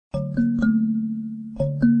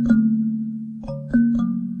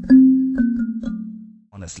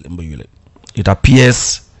honestly, it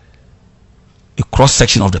appears a cross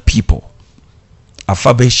section of the people.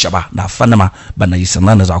 Afabe shaba na fanama bana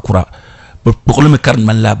yisana na zakura. Bukulu me karan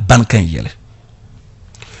man la bankan yele.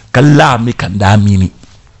 Kala me kanda mini.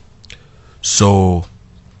 So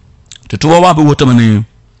to tuwa be woto mani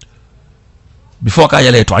before ka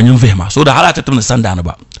yele to anyum vehma. So da halata tumne sandana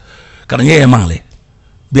ba. Karan ye mangle.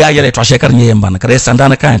 Biya yele to shekar nye mbana kare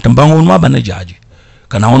sandana kan tambangun ma bana jaji.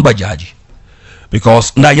 Kana on ba jaji.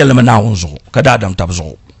 Because na yele me na onzo kada adam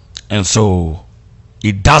tabzo. And so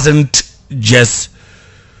it doesn't just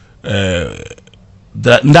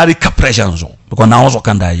the ndari capression zo because na onzo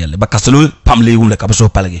kanda yele ba kasulu pamle wule kabaso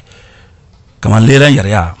palage kaman leran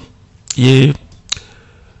yara ye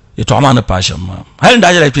to amana passion hal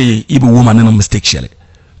nda yele pe ibu woman no mistake shele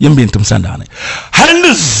yimbe ntum sandane hal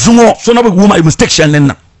nda zungo so na ba woman mistake shele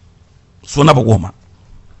na so na ba woman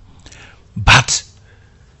but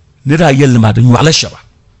nira yele ma da nyala shaba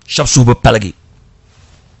shab suba palage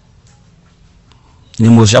ni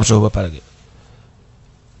mo shab suba palage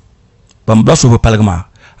bam da suba palage ma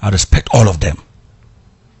I respect all of them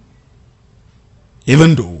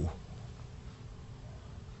even though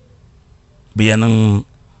biyanan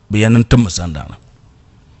tum sandana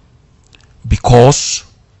because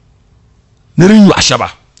nirin yu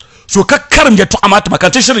ashaba so ka karam ya to amata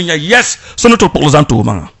makati shirin ya yes so no to polozan to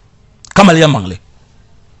manga kamal ya mangle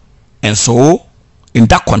and so in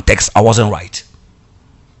that context I wasn't right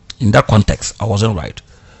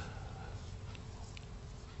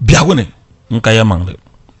biagone nkaya mangle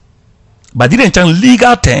but didn't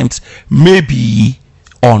legal terms maybe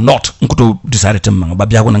or not nkuto decided to manga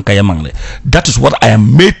biagone nkaya mangle that is what I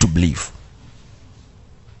am made to believe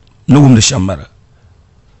no wum de shamara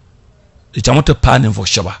the chamote pan for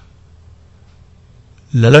shaba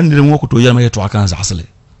lalan dire ngokuto yama yeto akan zasale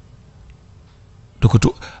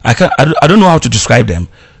dokoto I don't know how to describe them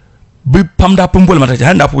bi pamda pumbol mata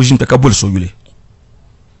handa position pe kabol so yule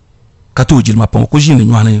kato jilma pam ko jini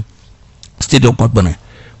nywane stadium ko bana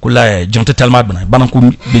kula jonte telmat bana banan ko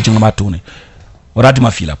be jinga ma tone oradi ma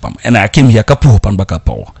fila pam and I came here kapu pan baka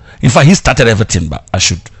power in fact he started everything but I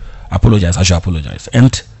should apologize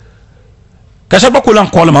and kasaba ko lan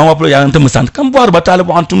call ma apologize antum sand kam boar batale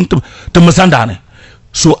bo antum tum sandane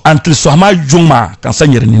so until so ma juma kan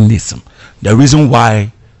sanyere ni nisam the reason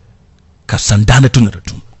why kasandane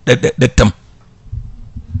tunaratum the term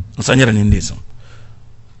sanyere ni nisam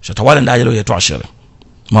shatawale ndajelo yetu ashere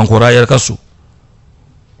mankora yer kasu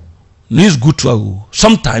it's good to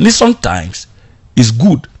sometimes it's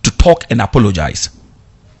good to talk and apologize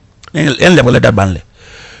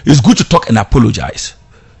it's good to talk and apologize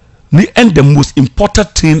and the most important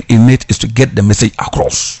thing in it is to get the message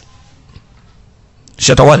across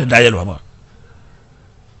shatawale ndajelo ba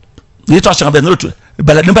yetu ashere be no to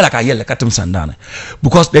bala ka yele katum sandane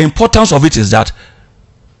because the importance of it is that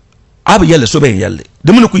abu yelle so ben yelle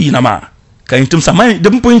de mun ko yina ma kan tum samai de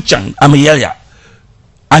mun chan am yella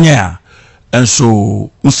anya and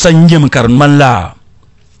so usanje mun karan malla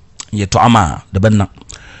ye to ama de banna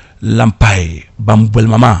lampai bambol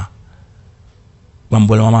mama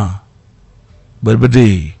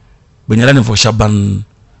berbede benyala fo shaban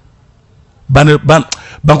ban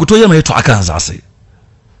ko to yema ye to akan zase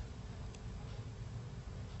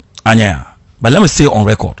anya but let me say on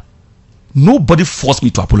record nobody forced me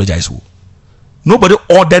to apologize. Nobody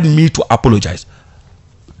ordered me to apologize.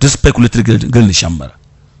 This speculative girl in the chamber.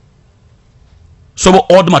 Somebody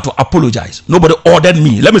ordered me to apologize. Nobody ordered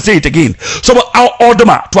me. Let me say it again. Somebody ordered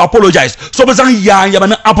me to apologize. Somebody saying ya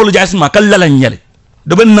apologize ma kalala nyele.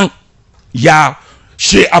 The ben ya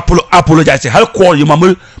she apologize. How call you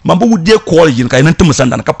mambo would they call you kai nantum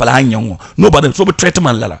sandana kapala hanyango. Nobody somebody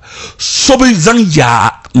treatment lala. Somebody zang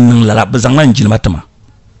ya lala bazanga njil matama.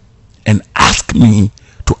 And ask me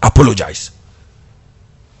to apologize.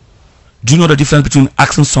 Do you know the difference between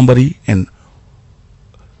asking somebody and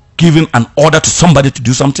giving an order to somebody to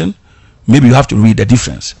do something? Maybe you have to read the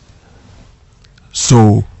difference.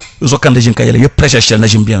 So, so can the pressure shall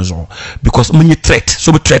not be so because when you threat,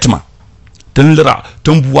 so be threat ma. Tenlera,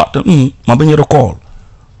 tembuat, mabenya call.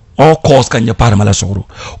 All calls can you paramala soro.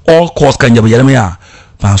 All calls can you be yamia.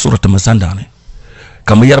 Pansoro temasandane.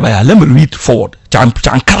 Come here by let me read forward. Chan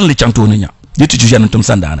currently chantonia. You to Jan Tum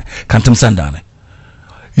Sandane, Cantum Sandane.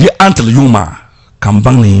 Ye until Yuma,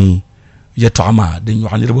 Kambangni, Yetama, then you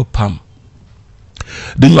honorable Pam.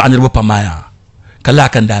 Then you honorable Pamaya,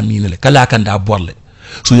 Kalakanda Minele, Kalakanda Borle.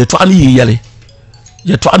 So you're 20 yelly,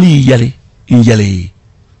 in yelly.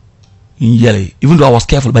 Even though I was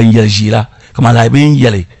careful by yelly Gila, come on, I being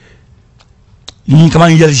yelly. You come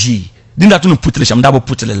on yelly. Didn't that put the sham double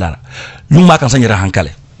put the lara. Yuma can send your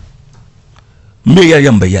hankale. me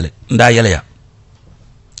yamba yele nda yele ya.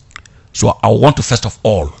 So I want to first of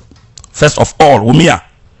all umia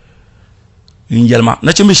in yelma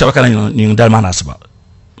na chimbi shabaka ni dalma nasba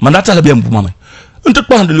mandata la biam bumame ntu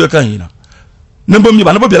kwa ndu kan yina namba mi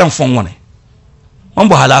ba na bobia fon woni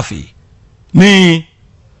mambo halafi ni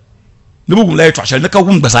bugum la to shal na ka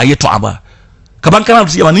gum gbasa ye to aba ka ban kana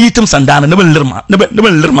ti ni yitim sandana na ban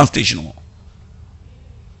lirma station mo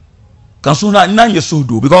kan suna nanye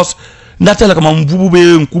sudo because ndatela kama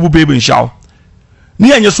mbubube nkubube ben shaw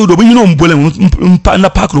ni anya sudo ben yino mbole na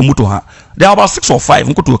pakro moto ha there are about 6 or 5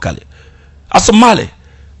 nkoto kale asmale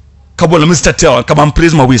kabola Mr. Tell kama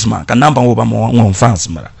praise my wisma kan namba wo ba mo fans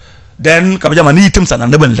mara then kama jama ni yitim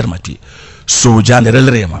sandana na ban lirma ti so jande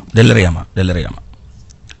delrema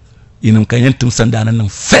inum kanyen tum sandana nan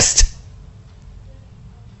first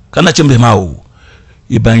kana chimbe mawo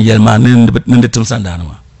iban yelma ninde tum sandana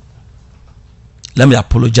ma. Let me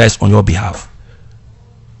apologize on your behalf.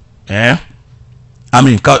 On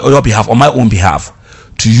your behalf, on my own behalf,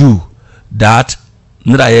 to you that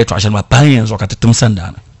nida ye to ashama panyen so katum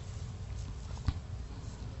sandana.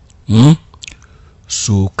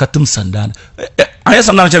 So katum sandana. I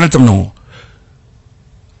sandana chanatum no.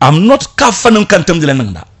 I'm not kafanum kantum de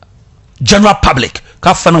lenanda. General public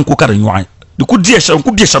kafanum kukara nywa. The could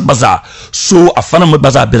be bazaar. So a fanum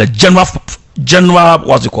bazaar be general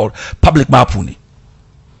what's it called? Public mapuni.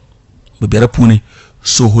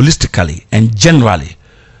 So holistically and generally,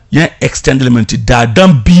 extend element that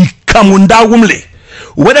don't become wumle.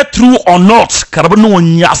 Whether true or not, Karabano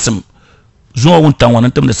Yasim, Zua Wuntan one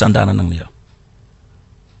and the Sandana Nangya.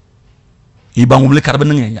 Ibamule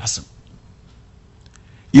Carbon and Yasim.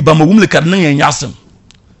 Ibamule Carbon and Yasim.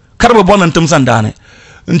 Carbon and Tum Sandane,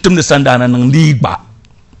 and Tum the Sandana and lead ba.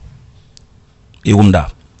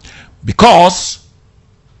 Iwunda. Because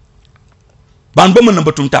Banboma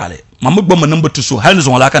number 2 tale. Mamuboma number 2 so hands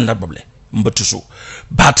on like that bubble. Number 2 so.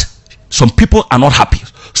 But some people are not happy.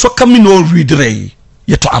 So come in all read ray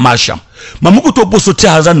yet to Amasham. Mamuku to post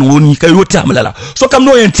to no ni kayote amalala. So come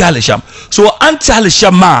no anti-alisham. So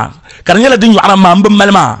anti-alisham man. Karangela din yu anamamba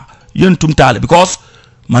malma. Yen tumtale because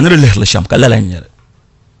manere lehlasham kalala nyere.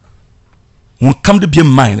 Won't come to be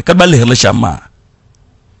mine. Kabale lehlasham ma.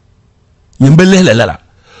 Nyembele lala.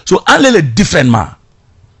 So anlele different ma.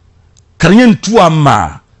 Karyen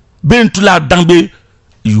tuama ben tula dangbe,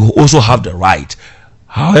 you also have the right.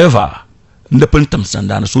 However, ndepentum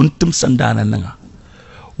sandana so ntum sandana nanga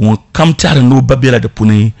won kam tare no babela de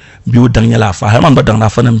puni biu dangela fa ha man ba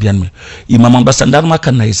dangna fa nan bian me imam ba sandana ma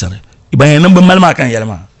kan na isare iban nan ba malma kan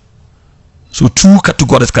yelma so two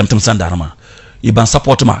categories kan tum sandana ma iban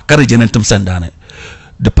support ma kare jenen tum sandana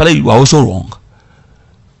the play you are also wrong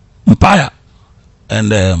empire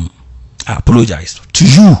and I apologize to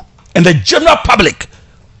you and the general public,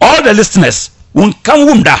 all the listeners, won't come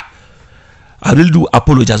wumda. I will do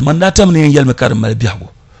apologize. Man, that time ni yel me karam mal biago.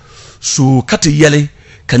 So kati yele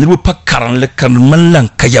kan you pak karan le kan man lang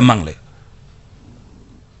kayamang le.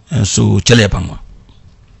 And so chele pangwa.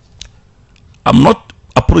 I'm not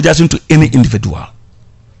apologizing to any individual.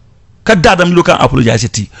 Kadadam look at apologize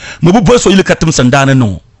ti. Mabu boy so yele katum sandana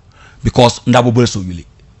no, because ndabu boy so yele.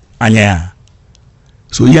 Anya.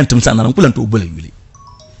 So yentum sandana kulan to boy yele.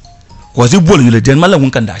 Cause you bully the general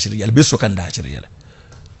one can dash it, be so can dash it.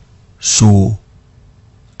 So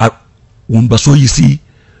I won't be so you see,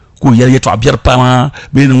 who yet to appear pama,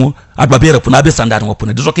 being at Babera Punabis and that open.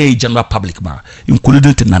 It's okay, general public ma, including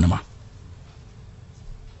Nanama.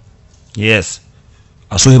 Yes,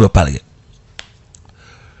 I saw him a pallet.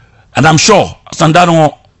 And I'm sure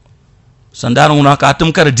Sandano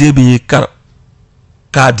Nakatum Kar DB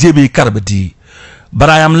Karbadi. But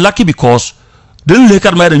I am lucky because den le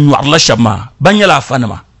kar mayre ñu la shama banyala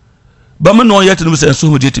fanama bama no yete no sen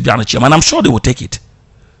so jeti biana chama and I'm sure they will take it.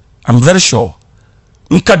 I'm very sure.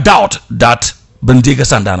 Nka doubt that bandiga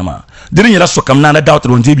sandana ma dirin yala so kam na doubt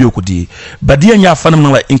don jebi okudi badiya nya fanam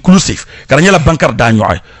na inclusive kar nyala bankar da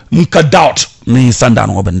nyoy nka doubt ni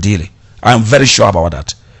sandana o bandile. I am very sure about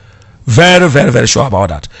that. Very, very, very sure about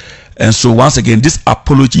that. And so once again, this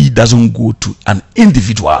apology doesn't go to an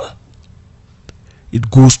individual. It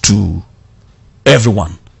goes to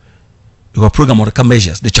everyone. Your program or the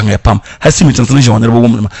measures, the Changay Pam has seen translation on the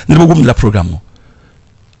woman la program.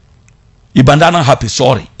 Ibandana happy,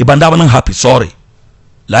 sorry. Ibandana happy, sorry.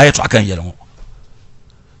 La I can yell.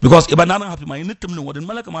 Because Ibandana happy, my nitum no what in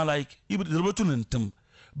Malakama like, even the rotunum,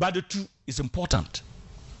 but the two is important.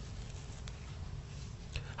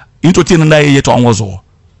 Into tin and I yet on was all.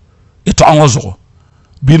 It was all.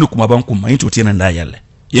 Binukuma Bankuma into tin and I yell.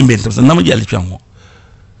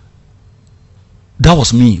 That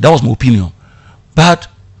was me. That was my opinion. But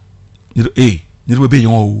hey, nirba be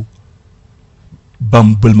yon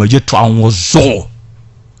bambul ma je to an zo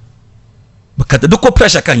bakata de ko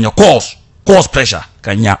pressure kan ya cause pressure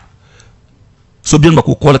kan ya so bien ba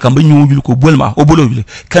ko kola kan ba nyu ko bolma o bolo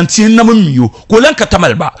kan tin na miyo ko lan ka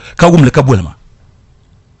tamal ba ka gumle ka bolma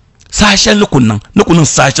sa shel nukunan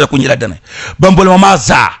sa shel kun yila dane bambol ma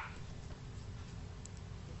za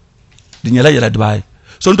dinyala yala dbai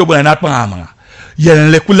so nto bola na pa ma yala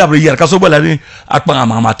le kulabri yala ka so bola ni akpa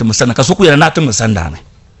ma ma tum sana ka so ku yala na tum sanda ne.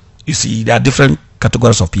 You see, there are different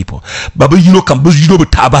categories of people. But you know, can you know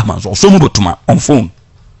taba man so mo botuma on phone.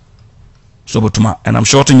 So botuma, and I'm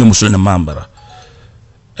sure you Muslim member.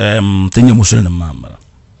 Tinye Muslim member.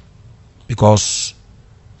 Because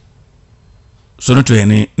so not to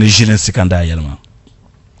any Nigerian secondary yelma.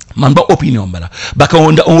 Man ba opinion bala. Baka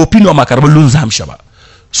onda opinion makaraba lunzam shaba.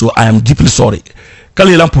 So I am deeply sorry.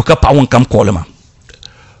 Kali lampo ka pa won kam kolema.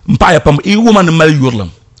 Mpa ya pam e woman mal yurlam.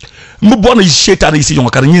 Mbona shaitan isi yon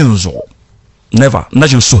kar nyenzo. Never,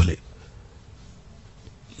 najin sole.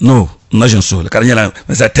 No, najin sole. Kar nyela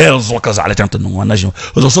za telzo kaza ala tanta no najin.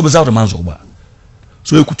 Ozo so bezawre manzo ba.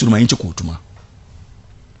 So e kutuma inche kutuma.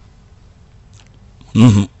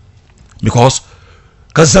 Because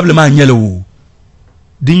kazable man nyelo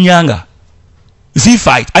dinyanga. Zi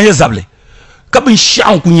fight anya zable. Kabin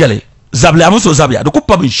shaw kunyele. Zable amuso zabia. Do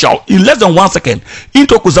kupa bin shaw in less than 1 second.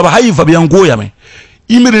 Into ku zaba hayi fabian goya me.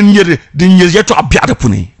 Imere nyere dinyere yeto abiade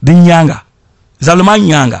puni dinyanga. Zable man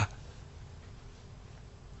nyanga.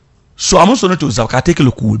 So amuso no to zabaka take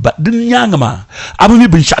lo cool but dinyanga ma. Abu mi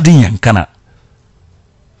bin shaw dinyankana.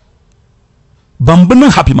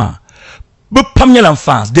 Bambana happy ma. But Pam Yelan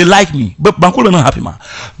fans, they like me. But Bankula not happy man.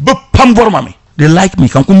 But Pam Bormami, they like me.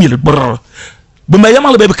 Can come here, brr. But my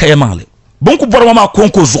yamal baby Kayamale. Bonku Bormama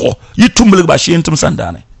Konko Zo, you tumble by she intim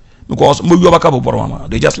Sandane. Because Muyabaka Bormama,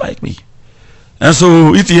 they just like me. And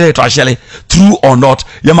so it's here actually true or not,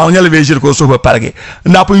 Yamal elevation goes over Parage.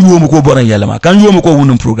 Napo you won't go born Yelama. Can you go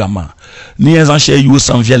on program? Near and share you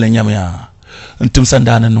some Jelen Yamia and Tim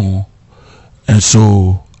Sandana no. And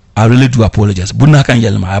so I really do apologize. Bunakan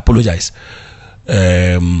Yelma, I apologize.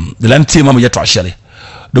 The land team mama yet actually.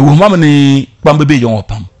 The woman ni Bambi young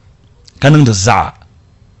pam. Canon the Za.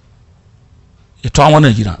 You try one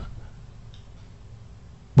of you.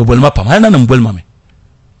 Bubble mapam, I know well, mammy.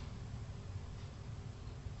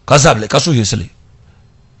 Kazable, Kasu Hisely.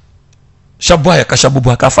 Shabuya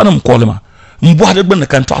Kashabuba, Kafanum Kolema. Mboade Ben the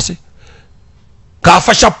Cantasi.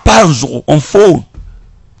 Kafasha Panzo on phone.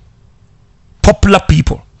 Popular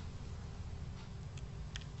people.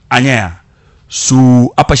 Anya.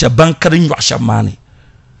 So apasha bankarin washa money.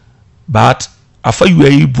 But afa you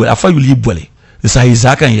libwele. This is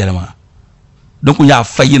Isaac and Yelama. Don't you have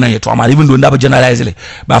fayina yet to even though never generalize it.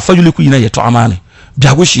 But afa you liquina yet to amani.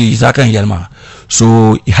 Jagushi Isaac and Yelma.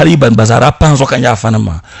 So Hariban Bazara Panzo Kanya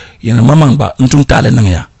Fanama. In a mamma untum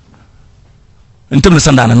talenanga. Until the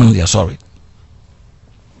Sandana, sorry.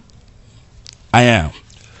 I am.